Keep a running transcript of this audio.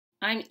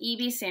I'm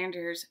E.B.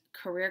 Sanders,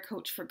 career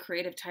coach for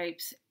creative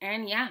types,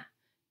 and yeah,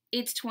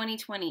 it's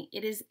 2020.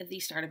 It is the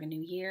start of a new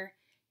year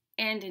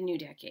and a new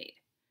decade.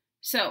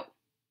 So,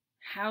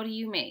 how do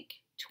you make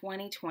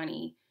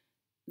 2020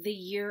 the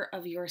year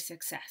of your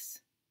success,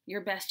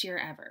 your best year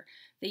ever,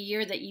 the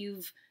year that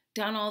you've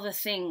done all the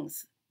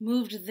things,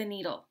 moved the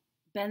needle,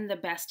 been the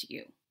best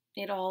you?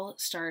 It all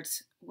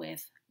starts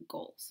with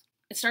goals.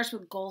 It starts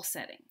with goal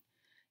setting.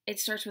 It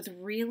starts with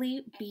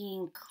really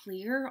being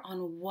clear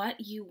on what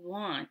you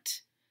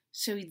want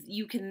so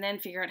you can then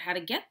figure out how to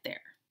get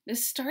there.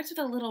 This starts with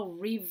a little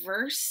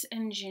reverse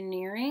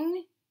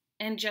engineering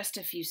and just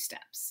a few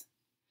steps.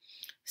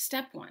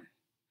 Step one,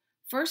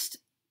 first,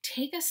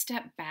 take a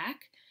step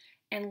back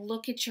and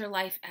look at your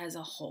life as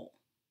a whole.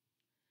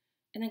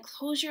 And then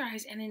close your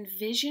eyes and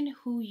envision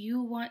who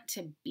you want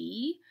to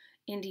be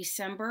in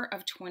December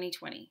of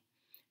 2020.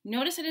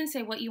 Notice I didn't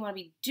say what you want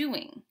to be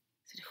doing.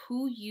 I said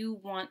who you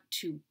want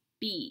to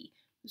be.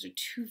 Those are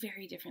two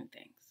very different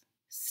things.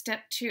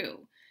 Step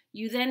two,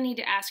 you then need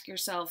to ask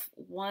yourself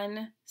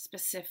one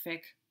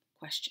specific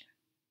question.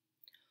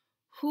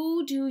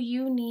 Who do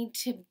you need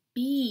to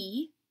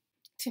be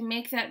to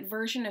make that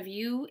version of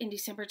you in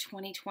December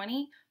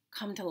 2020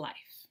 come to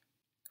life?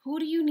 Who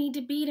do you need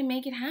to be to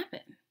make it happen?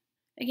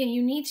 Again,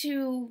 you need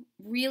to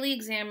really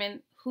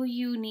examine who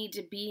you need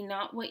to be,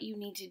 not what you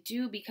need to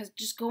do, because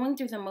just going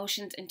through the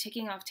motions and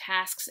ticking off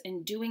tasks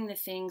and doing the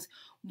things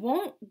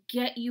won't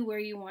get you where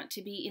you want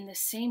to be in the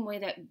same way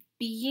that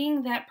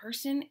being that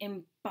person,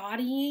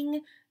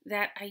 embodying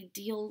that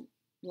ideal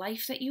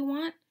life that you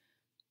want,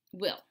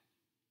 will.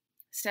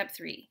 Step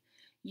three,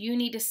 you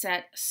need to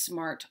set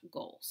SMART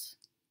goals.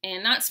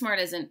 And not smart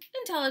as in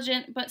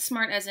intelligent, but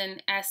smart as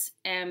in S-M-A-R-T.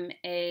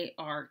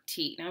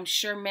 Now, I'm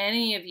sure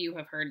many of you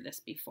have heard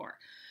this before,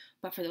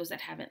 but for those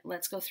that haven't,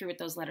 let's go through what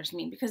those letters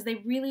mean, because they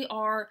really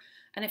are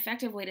an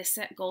effective way to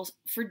set goals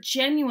for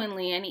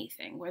genuinely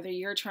anything, whether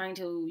you're trying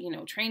to,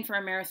 train for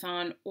a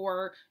marathon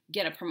or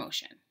get a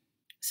promotion.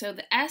 So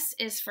the S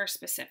is for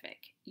specific.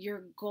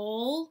 Your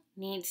goal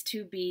needs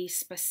to be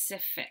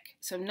specific.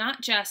 So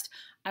not just,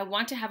 I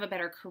want to have a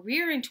better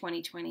career in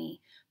 2020,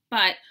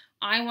 but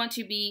I want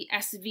to be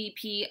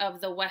SVP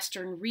of the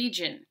Western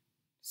region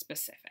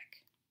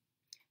specific.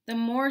 The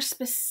more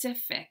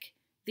specific,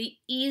 the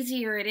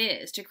easier it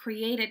is to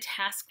create a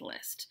task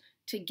list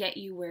to get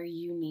you where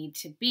you need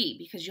to be,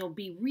 because you'll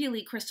be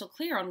really crystal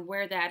clear on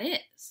where that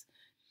is.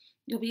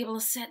 You'll be able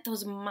to set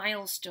those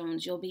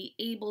milestones. You'll be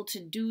able to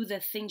do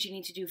the things you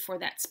need to do for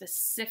that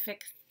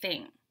specific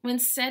thing. When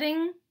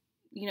setting,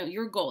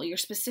 your goal, your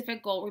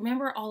specific goal,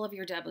 remember all of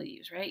your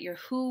W's, right? Your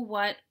who,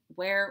 what,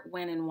 where,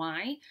 when, and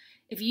why.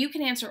 If you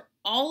can answer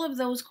all of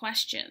those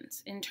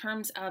questions in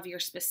terms of your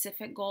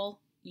specific goal,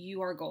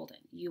 you are golden.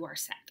 You are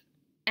set.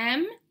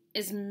 M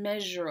is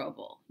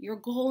measurable. Your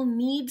goal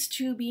needs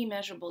to be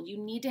measurable. You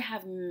need to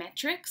have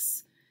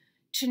metrics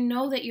to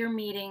know that you're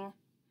meeting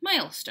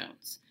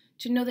milestones,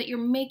 to know that you're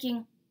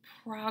making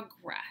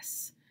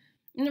progress.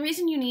 And the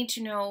reason you need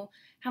to know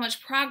how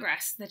much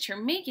progress that you're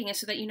making is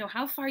so that you know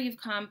how far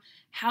you've come,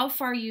 how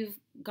far you've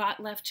got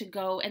left to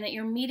go, and that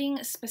you're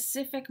meeting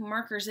specific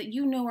markers that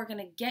you know are going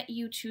to get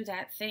you to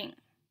that thing.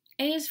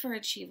 A is for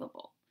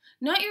achievable.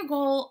 Not your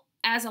goal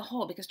as a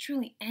whole, because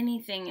truly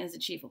anything is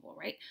achievable,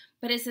 right?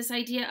 But it's this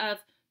idea of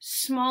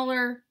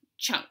smaller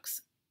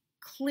chunks,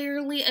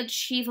 clearly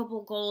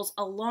achievable goals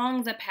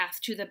along the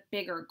path to the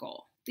bigger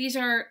goal. These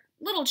are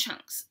little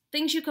chunks,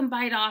 things you can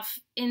bite off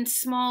in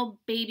small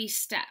baby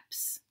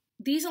steps.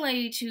 These allow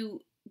you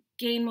to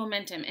gain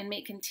momentum and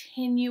make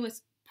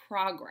continuous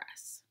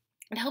progress.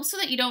 It helps so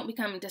that you don't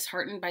become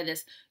disheartened by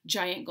this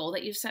giant goal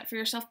that you've set for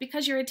yourself,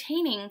 because you're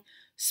attaining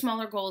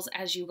smaller goals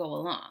as you go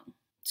along.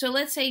 So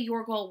let's say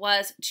your goal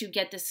was to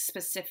get this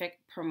specific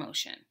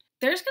promotion.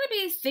 There's going to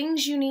be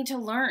things you need to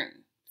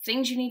learn,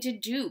 things you need to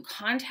do,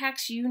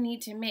 contacts you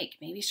need to make,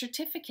 maybe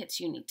certificates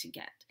you need to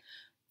get.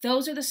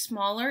 Those are the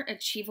smaller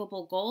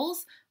achievable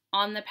goals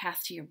on the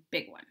path to your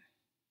big one.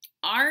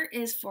 R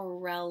is for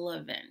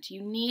relevant.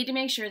 You need to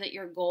make sure that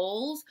your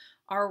goals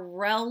are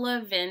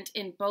relevant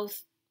in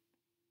both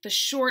the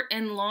short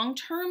and long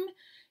term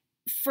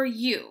for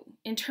you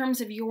in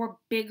terms of your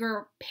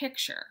bigger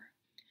picture.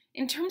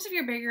 In terms of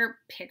your bigger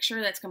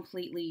picture, that's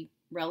completely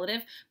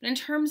relative. But in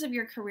terms of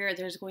your career,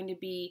 there's going to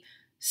be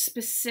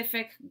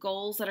specific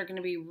goals that are going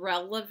to be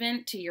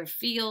relevant to your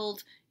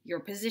field, your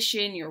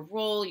position, your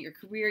role, your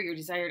career, your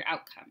desired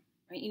outcome.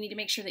 Right? You need to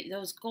make sure that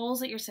those goals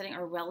that you're setting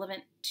are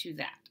relevant to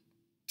that.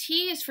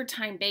 T is for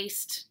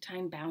time-based,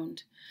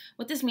 time-bound.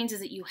 What this means is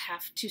that you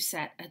have to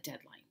set a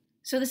deadline.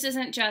 So this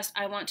isn't just,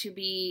 I want to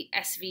be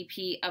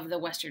SVP of the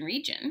Western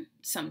region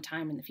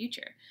sometime in the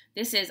future.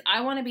 This is,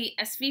 I want to be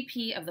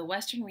SVP of the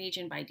Western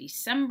region by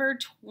December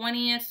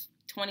 20th,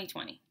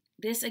 2020.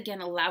 This,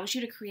 again, allows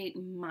you to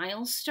create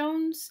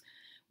milestones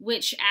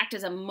which act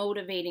as a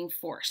motivating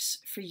force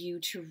for you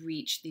to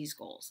reach these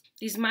goals.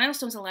 These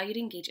milestones allow you to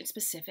engage in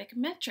specific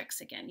metrics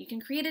again. You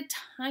can create a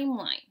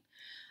timeline.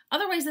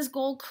 Otherwise, this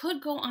goal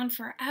could go on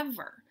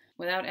forever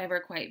without ever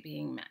quite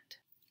being met.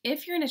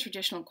 If you're in a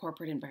traditional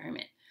corporate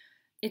environment,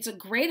 it's a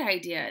great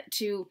idea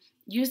to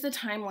use the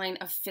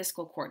timeline of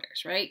fiscal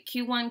quarters, right?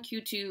 Q1,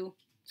 Q2,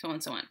 so on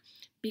and so on.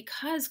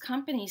 Because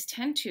companies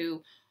tend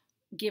to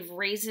give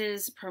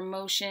raises,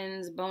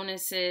 promotions,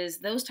 bonuses,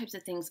 those types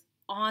of things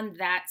on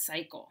that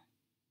cycle.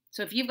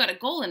 So if you've got a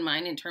goal in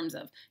mind in terms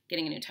of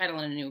getting a new title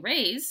and a new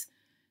raise,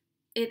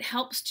 it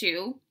helps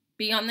to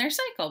be on their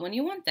cycle when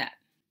you want that.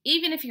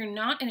 Even if you're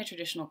not in a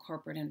traditional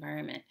corporate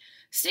environment,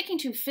 sticking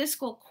to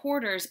fiscal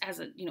quarters as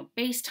a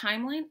base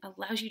timeline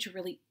allows you to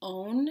really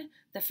own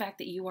the fact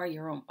that you are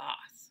your own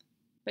boss.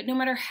 But no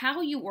matter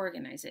how you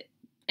organize it,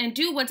 and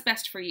do what's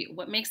best for you,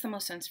 what makes the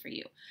most sense for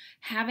you,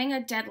 having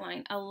a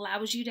deadline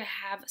allows you to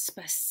have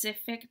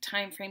specific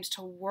timeframes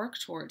to work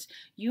towards.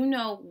 You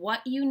know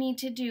what you need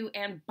to do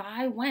and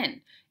by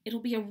when. It'll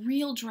be a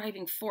real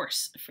driving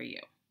force for you.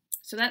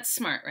 So that's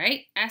SMART,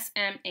 right?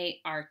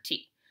 SMART.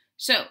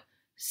 So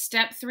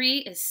step 3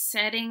 is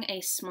setting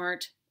a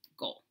SMART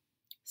goal.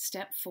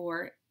 Step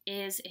 4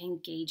 is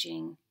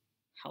engaging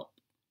help.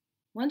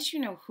 Once you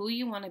know who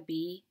you want to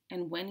be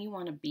and when you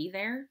want to be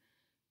there,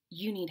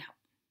 you need help.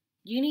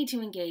 You need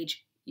to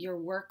engage your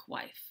work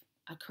wife,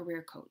 a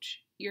career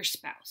coach, your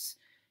spouse,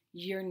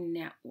 your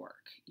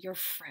network, your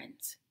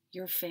friends,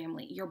 your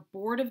family, your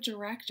board of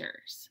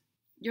directors,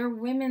 your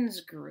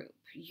women's group,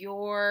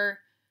 your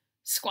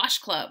squash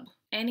club,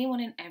 anyone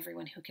and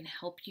everyone who can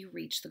help you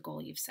reach the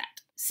goal you've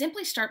set.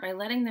 Simply start by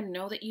letting them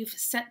know that you've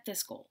set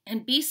this goal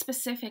and be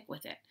specific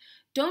with it.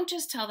 Don't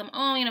just tell them,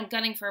 I'm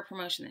gunning for a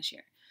promotion this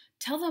year.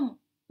 Tell them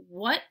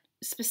what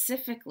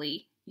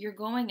specifically you're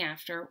going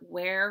after,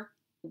 where,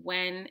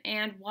 when,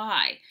 and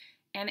why,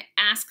 and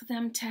ask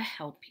them to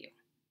help you.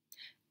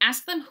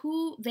 Ask them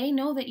who they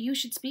know that you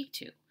should speak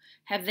to.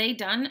 Have they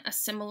done a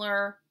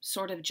similar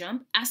sort of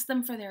jump? Ask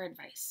them for their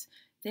advice.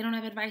 If they don't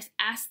have advice,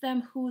 ask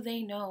them who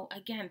they know,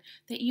 again,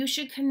 that you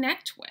should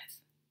connect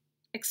with.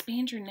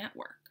 Expand your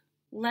network.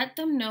 Let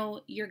them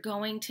know you're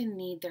going to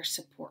need their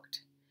support.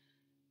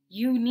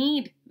 You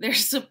need their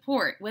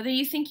support. Whether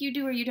you think you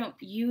do or you don't,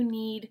 you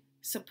need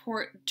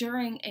support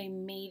during a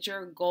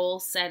major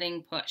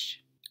goal-setting push.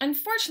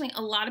 Unfortunately,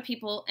 a lot of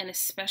people, and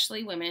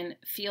especially women,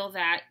 feel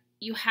that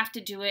you have to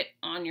do it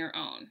on your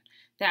own,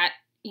 that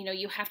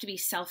you have to be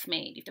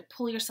self-made. You have to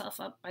pull yourself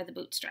up by the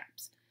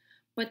bootstraps.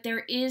 But there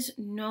is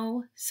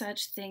no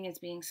such thing as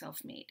being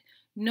self-made.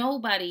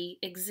 Nobody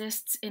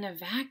exists in a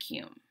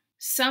vacuum.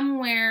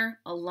 Somewhere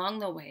along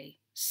the way,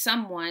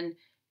 someone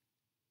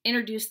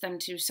introduced them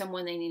to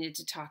someone they needed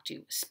to talk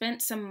to,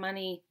 spent some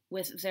money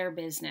with their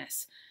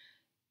business,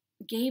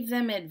 gave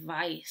them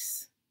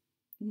advice.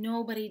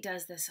 Nobody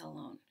does this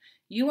alone.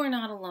 You are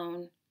not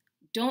alone.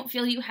 Don't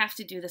feel you have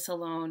to do this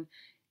alone.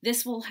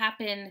 This will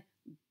happen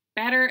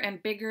better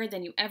and bigger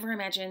than you ever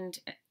imagined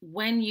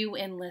when you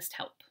enlist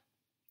help.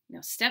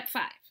 Now, step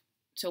 5.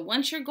 So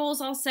once your goal's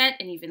all set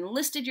and you've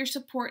enlisted your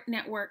support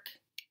network,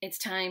 it's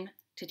time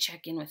to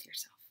check in with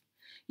yourself.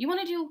 You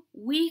want to do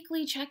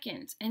weekly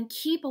check-ins and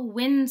keep a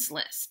wins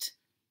list.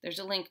 There's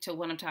a link to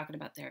what I'm talking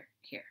about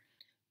here.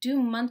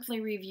 Do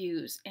monthly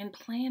reviews and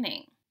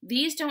planning.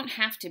 These don't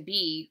have to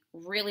be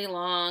really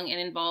long and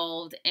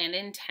involved and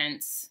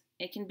intense.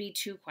 It can be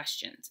 2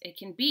 questions. It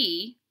can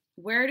be,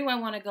 where do I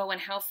want to go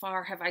and how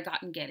far have I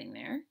gotten getting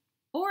there?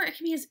 Or it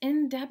can be as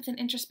in-depth and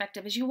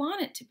introspective as you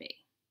want it to be.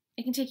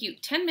 It can take you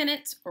 10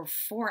 minutes or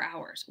 4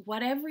 hours,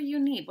 whatever you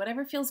need,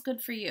 whatever feels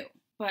good for you.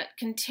 But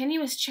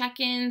continuous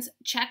check-ins,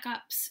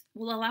 checkups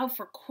will allow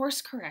for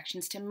course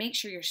corrections to make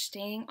sure you're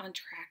staying on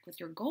track with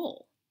your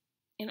goal.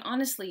 And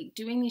honestly,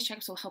 doing these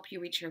checks will help you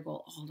reach your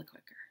goal all the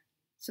quicker.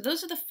 So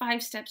those are the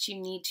 5 steps you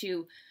need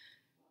to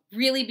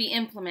really be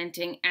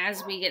implementing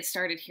as we get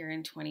started here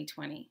in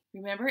 2020.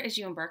 Remember, as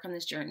you embark on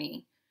this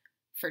journey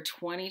for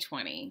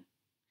 2020,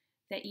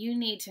 that you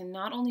need to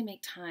not only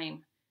make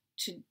time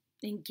to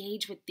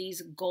engage with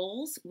these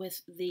goals,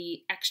 with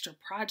the extra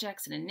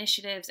projects and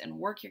initiatives and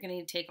work you're going to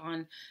need to take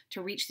on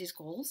to reach these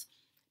goals,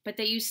 but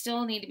that you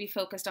still need to be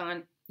focused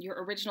on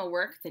your original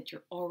work that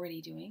you're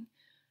already doing.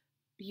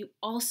 But you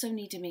also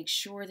need to make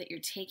sure that you're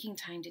taking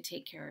time to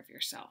take care of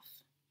yourself.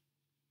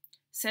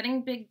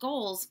 Setting big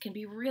goals can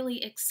be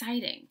really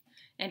exciting,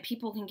 and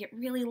people can get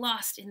really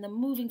lost in the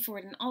moving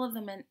forward and all of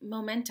the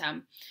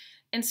momentum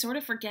and sort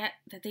of forget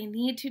that they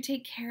need to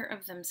take care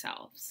of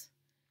themselves.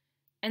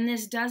 And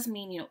this does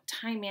mean,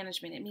 time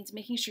management. It means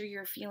making sure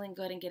you're feeling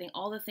good and getting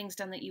all the things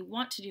done that you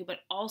want to do, but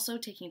also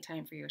taking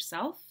time for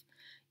yourself,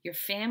 your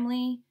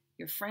family,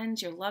 your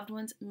friends, your loved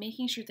ones,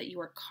 making sure that you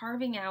are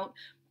carving out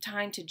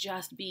time to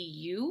just be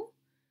you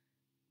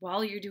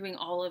while you're doing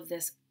all of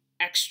this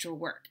extra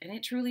work. And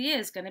it truly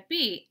is going to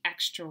be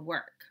extra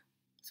work.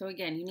 So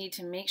again, you need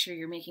to make sure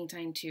you're making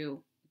time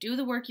to do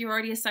the work you're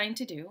already assigned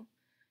to do,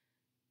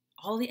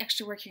 all the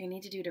extra work you're going to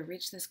need to do to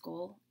reach this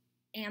goal,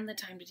 and the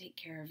time to take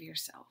care of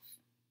yourself.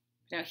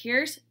 Now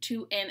here's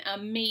to an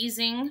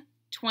amazing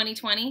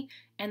 2020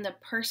 and the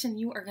person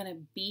you are going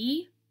to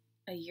be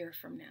a year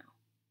from now.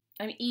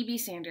 I'm E.B.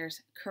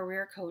 Sanders,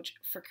 career coach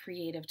for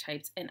creative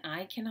types, and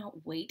I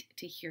cannot wait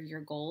to hear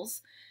your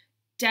goals.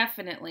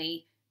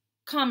 Definitely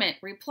comment,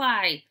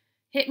 reply,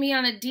 Hit me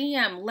on a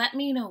DM. Let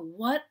me know,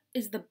 what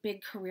is the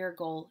big career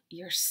goal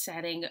you're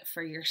setting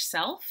for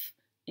yourself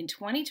in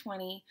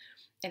 2020,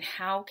 and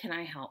how can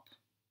I help?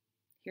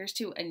 Here's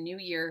to a new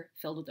year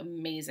filled with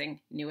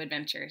amazing new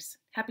adventures.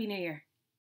 Happy New Year.